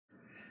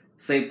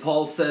St.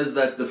 Paul says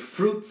that the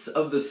fruits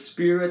of the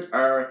Spirit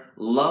are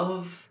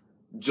love,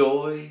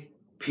 joy,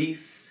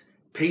 peace,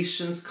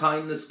 patience,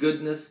 kindness,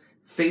 goodness,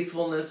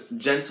 faithfulness,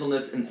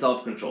 gentleness, and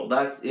self-control.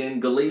 That's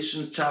in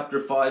Galatians chapter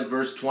 5,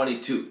 verse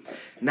 22.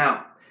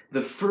 Now,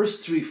 the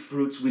first three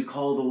fruits, we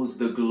call those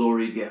the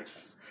glory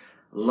gifts.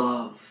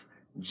 Love,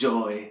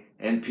 joy,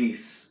 and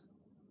peace.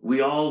 We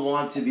all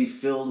want to be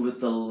filled with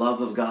the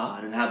love of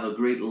God and have a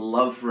great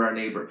love for our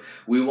neighbor.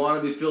 We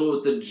want to be filled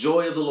with the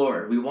joy of the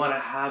Lord. We want to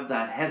have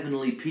that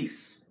heavenly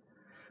peace.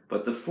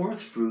 But the fourth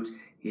fruit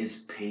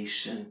is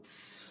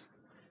patience.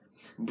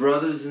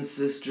 Brothers and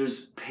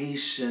sisters,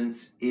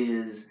 patience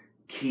is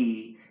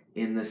key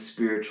in the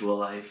spiritual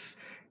life.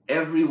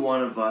 Every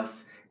one of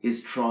us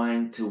is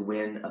trying to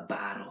win a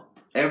battle.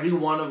 Every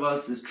one of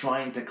us is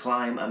trying to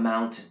climb a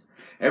mountain.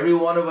 Every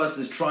one of us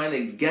is trying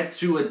to get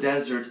through a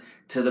desert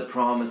to the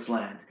promised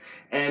land.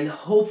 And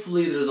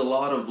hopefully there's a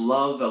lot of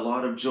love, a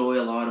lot of joy,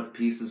 a lot of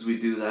peace as we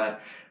do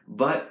that.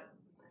 But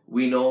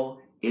we know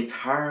it's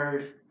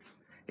hard.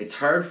 It's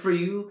hard for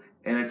you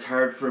and it's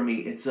hard for me.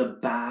 It's a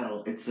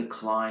battle. It's a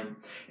climb.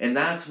 And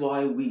that's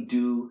why we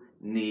do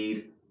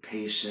need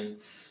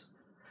patience.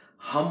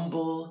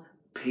 Humble,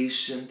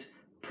 patient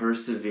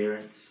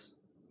perseverance.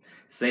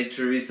 St.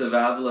 Teresa of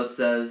Avila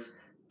says,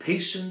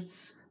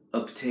 patience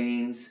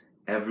obtains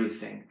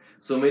everything.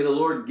 So may the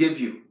Lord give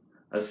you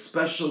a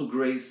special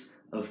grace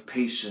of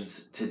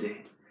patience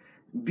today.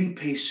 Be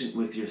patient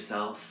with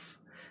yourself.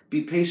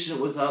 Be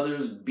patient with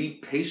others. Be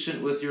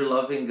patient with your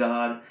loving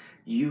God.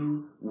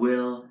 You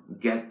will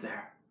get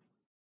there.